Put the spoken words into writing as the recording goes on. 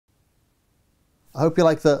I hope you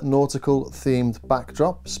like the nautical themed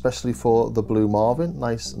backdrop, especially for the Blue Marvin.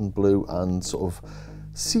 Nice and blue and sort of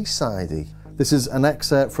seasidey. This is an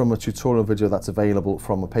excerpt from a tutorial video that's available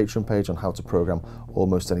from a Patreon page on how to program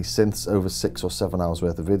almost any synths. Over 6 or 7 hours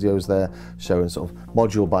worth of videos there, showing sort of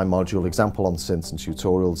module by module example on synths and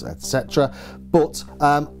tutorials, etc. But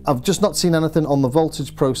I've just not seen anything on the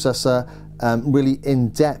voltage processor really in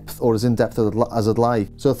depth, or as in depth as I'd like.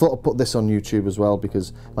 So I thought I'd put this on YouTube as well, because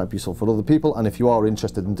it might be useful for other people. And if you are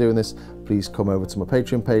interested in doing this, please come over to my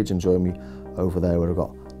Patreon page and join me over there, where I've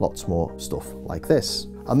got lots more stuff like this.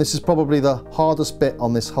 And this is probably the hardest bit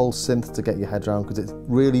on this whole synth to get your head around, because it's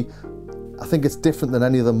really, I think it's different than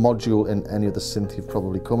any other module in any other synth you've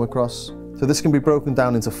probably come across. So this can be broken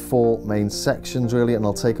down into 4 main sections really, and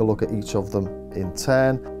I'll take a look at each of them in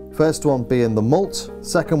turn. First one being the mult,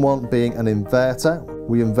 second one being an inverter.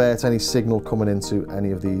 We invert any signal coming into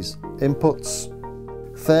any of these inputs.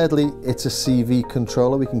 Thirdly, it's a CV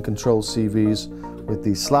controller. We can control CVs with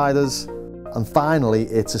these sliders. And finally,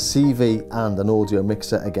 it's a CV and an audio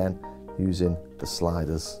mixer, again, using the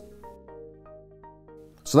sliders.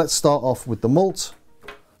 So let's start off with the mult.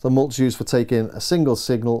 The mult's used for taking a single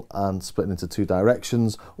signal and splitting into 2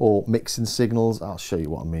 directions, or mixing signals. I'll show you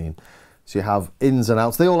what I mean. So you have ins and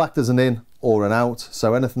outs. They all act as an in or an out.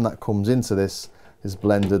 So anything that comes into this is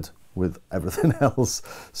blended with everything else.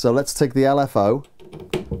 So let's take the LFO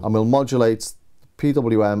and we'll modulate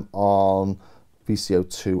PWM on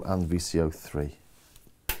VCO2 and VCO3.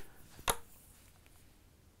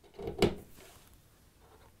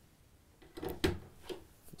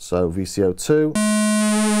 So VCO2.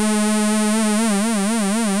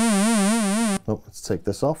 Oh, let's take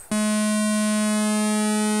this off.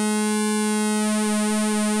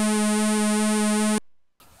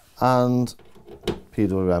 And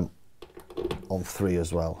PWM on 3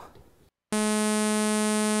 as well.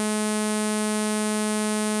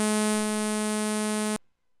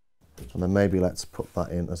 And then maybe let's put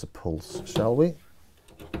that in as a pulse, shall we?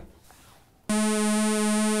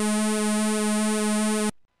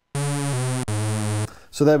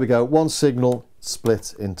 So there we go, 1 signal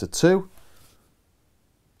split into 2.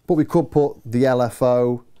 But we could put the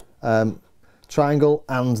LFO triangle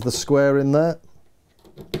and the square in there.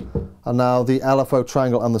 And now the LFO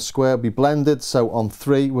triangle and the square will be blended, so on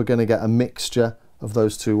 3 we're going to get a mixture of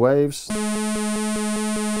those 2 waves.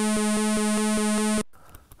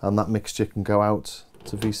 And that mixture can go out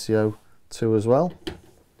to VCO2 as well.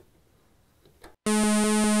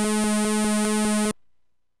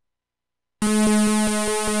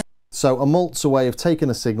 So a mult's a way of taking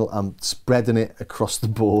a signal and spreading it across the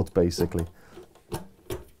board, basically.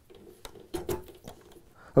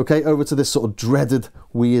 Okay, over to this sort of dreaded,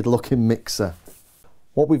 weird looking mixer.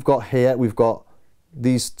 What we've got here, we've got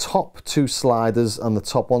these top 2 sliders, and the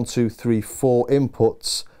top 1, 2, 3, 4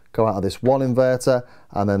 inputs go out of this one inverter,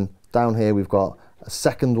 and then down here we've got a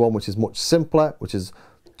second one which is much simpler, which is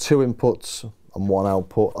 2 inputs and 1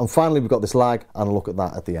 output. And finally we've got this lag, and a look at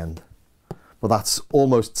that at the end. But that's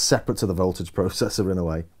almost separate to the voltage processor in a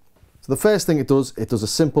way. So the first thing it does a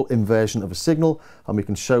simple inversion of a signal, and we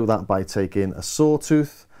can show that by taking a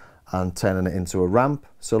sawtooth and turning it into a ramp.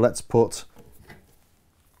 So let's put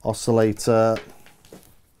oscillator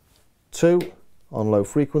 2 on low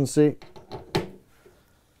frequency,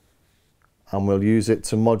 and we'll use it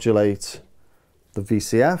to modulate the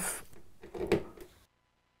VCF.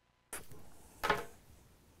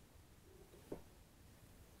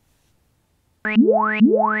 You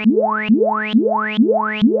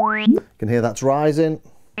can hear that's rising.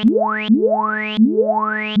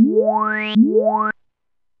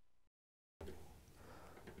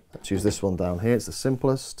 Let's use this one down here, it's the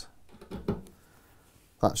simplest.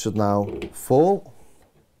 That should now fall.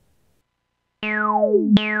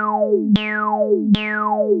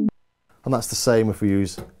 And that's the same if we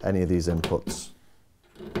use any of these inputs.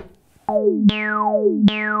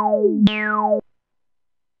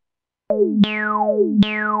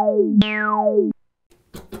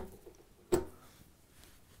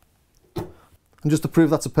 And just to prove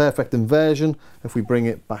that's a perfect inversion, if we bring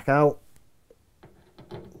it back out,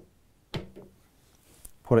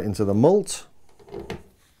 put it into the mult,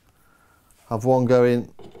 have one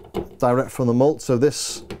going direct from the mult, so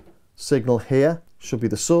this signal here should be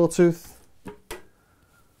the sawtooth, and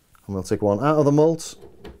we'll take one out of the mult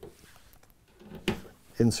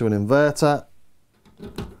into an inverter.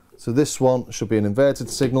 So this one should be an inverted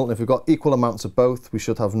signal, and if we've got equal amounts of both, we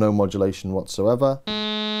should have no modulation whatsoever.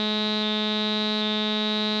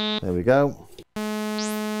 There we go.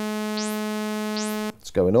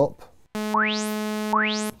 It's going up,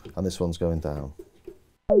 and this one's going down.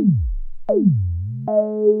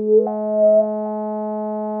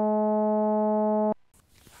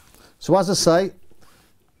 So as I say,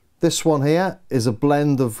 this one here is a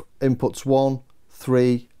blend of inputs 1,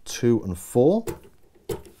 3, 2 and 4.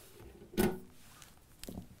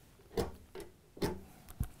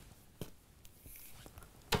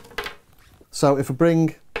 So if we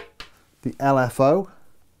bring the LFO,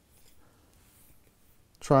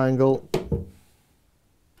 triangle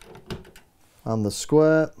and the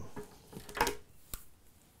square,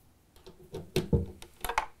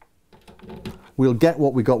 we'll get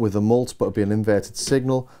what we got with the mult, but it'll be an inverted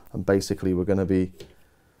signal, and basically we're going to be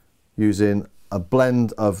using a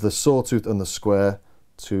blend of the sawtooth and the square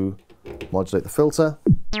to modulate the filter.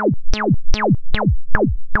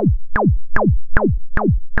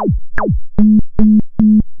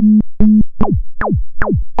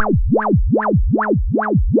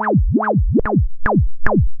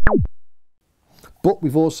 But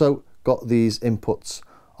we've also got these inputs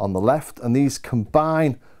on the left, and these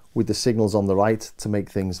combine with the signals on the right to make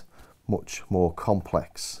things much more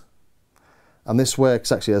complex. And this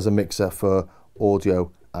works actually as a mixer for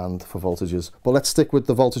audio and for voltages. But let's stick with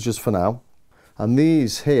the voltages for now. And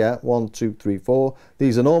these here, 1, 2, 3, 4,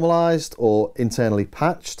 these are normalized or internally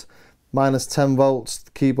patched. Minus 10 volts,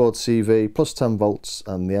 the keyboard CV, plus 10 volts,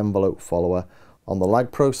 and the envelope follower on the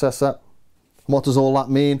lag processor. What does all that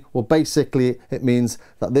mean? Well, basically it means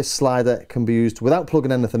that this slider can be used without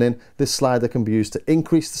plugging anything in. This slider can be used to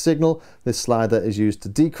increase the signal, this slider is used to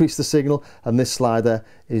decrease the signal, and this slider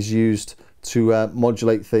is used to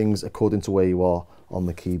modulate things according to where you are on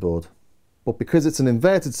the keyboard. But because it's an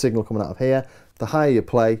inverted signal coming out of here, the higher you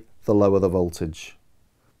play, the lower the voltage.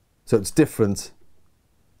 So it's different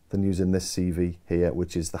than using this CV here,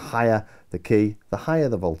 which is the higher the key, the higher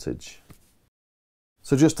the voltage.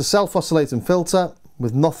 So just a self-oscillating filter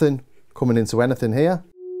with nothing coming into anything here.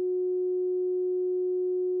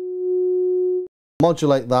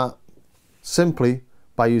 Modulate that simply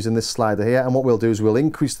by using this slider here, and what we'll do is we'll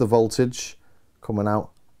increase the voltage coming out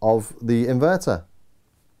of the inverter.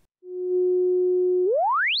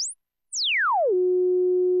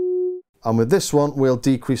 And with this one we'll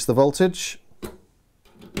decrease the voltage.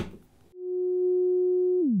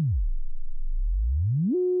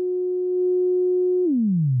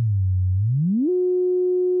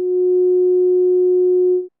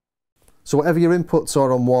 So whatever your inputs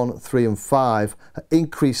are on 1, 3 and 5 are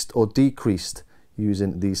increased or decreased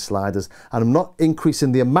using these sliders. And I'm not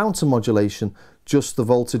increasing the amount of modulation, just the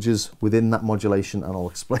voltages within that modulation, and I'll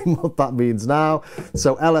explain what that means now.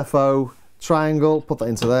 So LFO, triangle, put that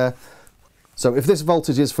into there. So if this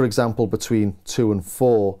voltage is, for example, between 2 and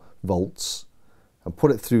 4 volts, and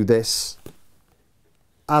put it through this,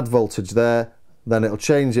 add voltage there, then it'll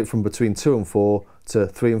change it from between 2 and 4 to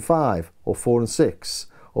 3 and 5, or 4 and 6.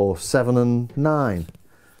 Or 7 and 9.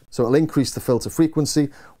 So it'll increase the filter frequency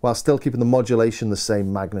while still keeping the modulation the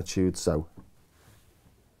same magnitude. So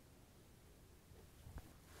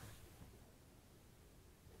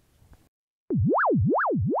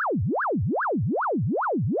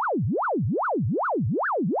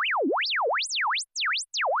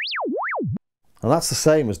and that's the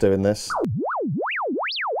same as doing this.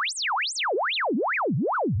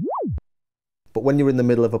 But when you're in the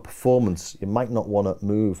middle of a performance, you might not want to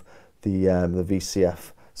move the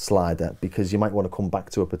VCF slider, because you might want to come back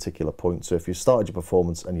to a particular point. So if you started your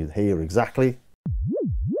performance and you're here exactly,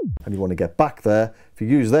 and you want to get back there, if you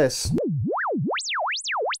use this,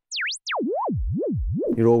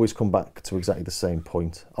 you'll always come back to exactly the same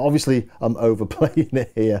point. Obviously, I'm overplaying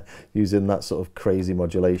it here using that sort of crazy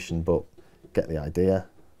modulation, but get the idea,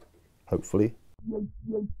 hopefully.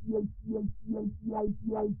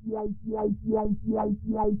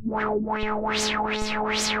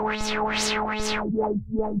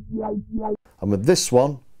 And with this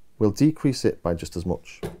one, we'll decrease it by just as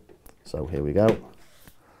much. So here we go.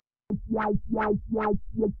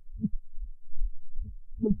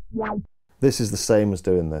 This is the same as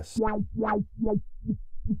doing this.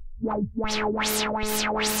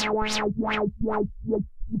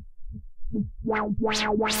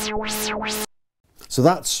 So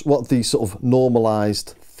that's what the sort of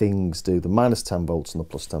normalized things do, the minus 10 volts and the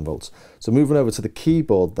plus 10 volts. So moving over to the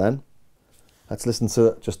keyboard then, let's listen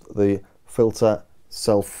to just the filter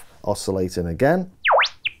self-oscillating again.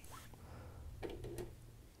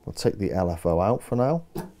 We'll take the LFO out for now.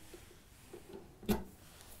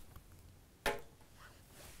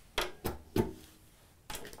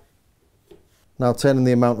 Now turning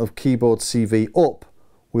the amount of keyboard CV up,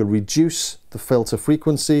 we'll reduce the filter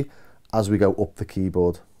frequency as we go up the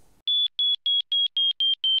keyboard.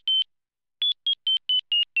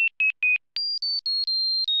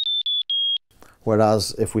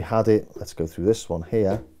 Whereas if we had it, let's go through this one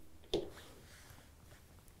here,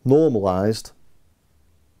 normalized,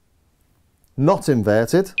 not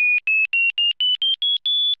inverted,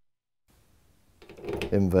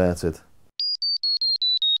 inverted.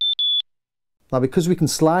 Now because we can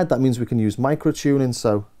slide, that means we can use micro tuning,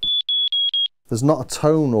 so there's not a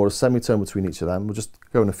tone or a semitone between each of them. We'll just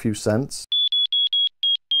go in a few cents.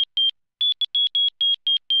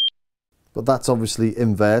 But that's obviously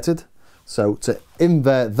inverted. So to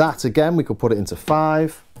invert that again, we could put it into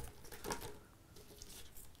 5.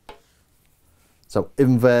 So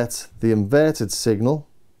invert the inverted signal.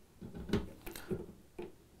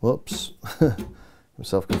 Whoops,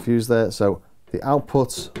 myself confused there. So the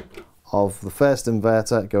output of the first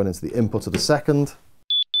inverter going into the input of the second.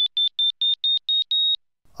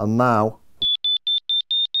 And now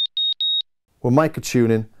we're micro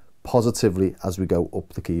tuning positively as we go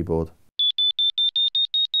up the keyboard.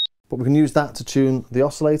 But we can use that to tune the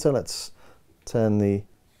oscillator. Let's turn the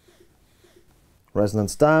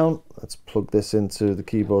resonance down. Let's plug this into the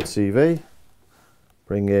keyboard CV.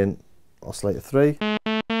 Bring in oscillator 3.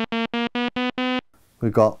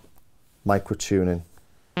 We've got micro tuning.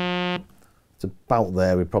 It's about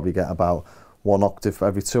there. We probably get about 1 octave for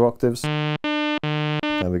every 2 octaves.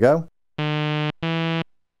 There we go.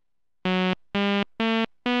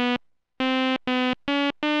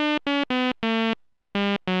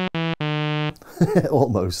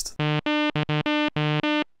 Almost. But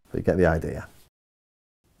you get the idea.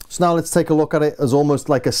 So now let's take a look at it as almost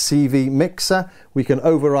like a CV mixer. We can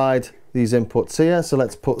override these inputs here. So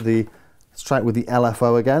let's try it with the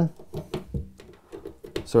LFO again.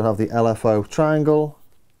 So we have the LFO triangle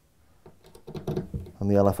and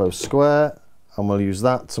the LFO square, and we'll use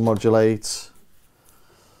that to modulate.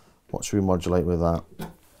 What should we modulate with that?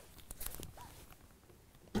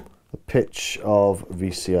 The pitch of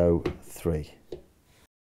VCO 3.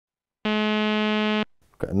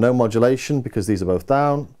 Okay, no modulation because these are both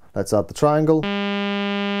down. Let's add the triangle.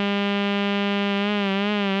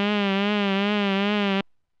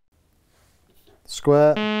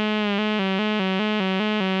 Square.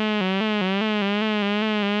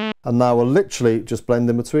 And now we'll literally just blend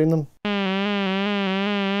in between them.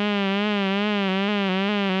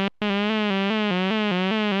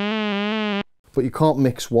 But you can't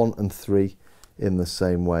mix 1 and 3 in the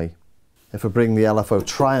same way. If I bring the LFO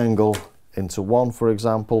triangle into 1, for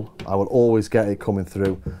example, I will always get it coming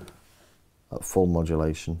through at full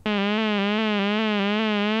modulation. I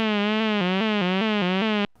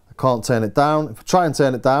can't turn it down. If I try and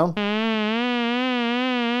turn it down,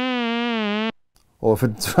 or if I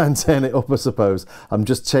try and turn it up, I suppose, I'm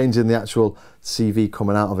just changing the actual CV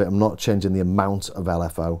coming out of it. I'm not changing the amount of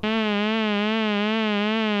LFO.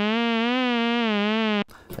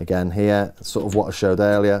 Again here, sort of what I showed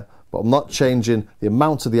earlier, but I'm not changing the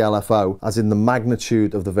amount of the LFO, as in the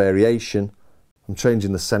magnitude of the variation. I'm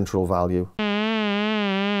changing the central value.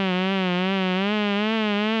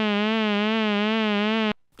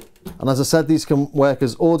 And as I said, these can work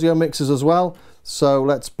as audio mixers as well. So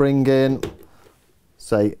let's bring in,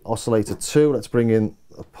 say, oscillator 2. Let's bring in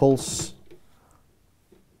a pulse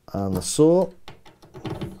and the saw.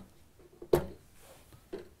 So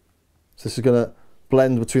this is going to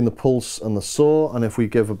blend between the pulse and the saw, and if we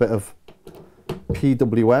give a bit of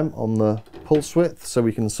PWM on the pulse width so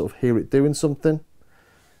we can sort of hear it doing something.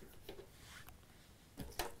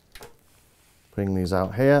 Bring these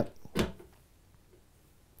out here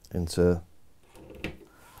into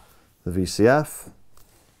the VCF.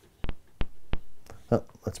 Oh,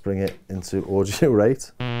 let's bring it into audio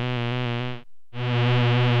rate.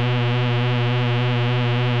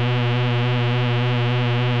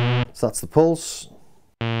 So that's the pulse,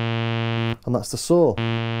 and that's the saw.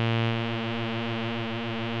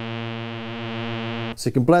 So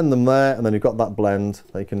you can blend them there, and then you've got that blend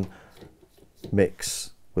that you can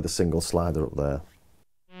mix with a single slider up there.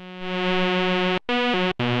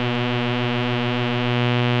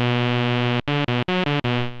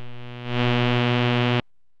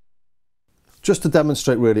 Just to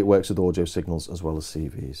demonstrate really it works with audio signals as well as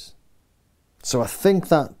CVs. So I think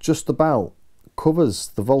that just about covers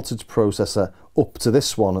the voltage processor up to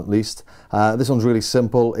this one at least. This one's really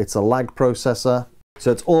simple. It's a lag processor.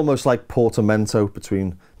 So it's almost like portamento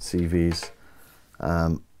between CVs,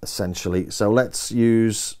 essentially. So let's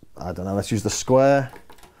use, I don't know, let's use the square.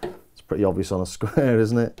 It's pretty obvious on a square,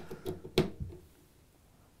 isn't it?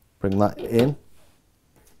 Bring that in.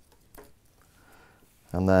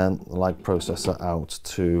 And then the lag processor out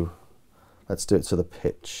to, let's do it to the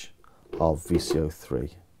pitch of VCO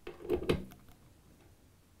 3.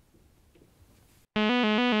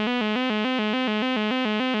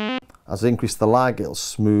 As I increase the lag, it'll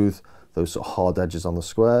smooth those sort of hard edges on the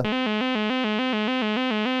square.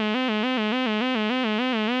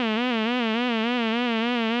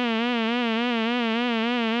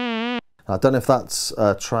 Now, I don't know if that's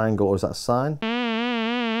a triangle or is that a sine. And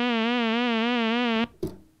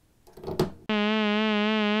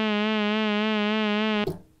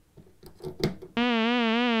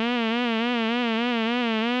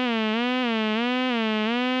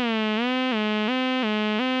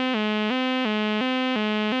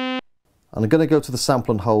I'm going to go to the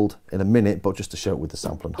sample and hold in a minute, but just to show it with the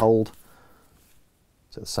sample and hold.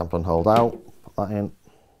 Take the sample and hold out, put that in.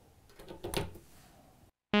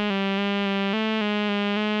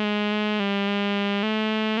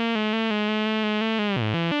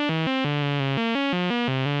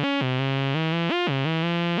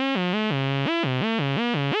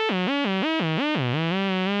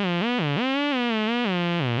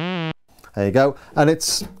 There you go, and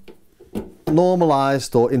it's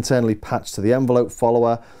normalized or internally patched to the envelope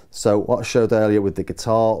follower. So what I showed earlier with the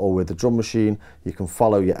guitar or with the drum machine, you can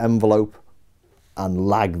follow your envelope and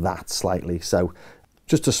lag that slightly, so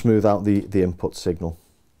just to smooth out the input signal.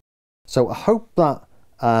 So I hope that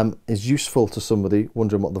is useful to somebody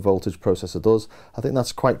wondering what the voltage processor does. I think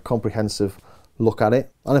that's quite comprehensive look at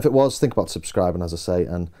it, and if it was, think about subscribing, as I say,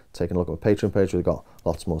 and taking a look at my Patreon page. We've got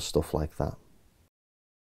lots more stuff like that.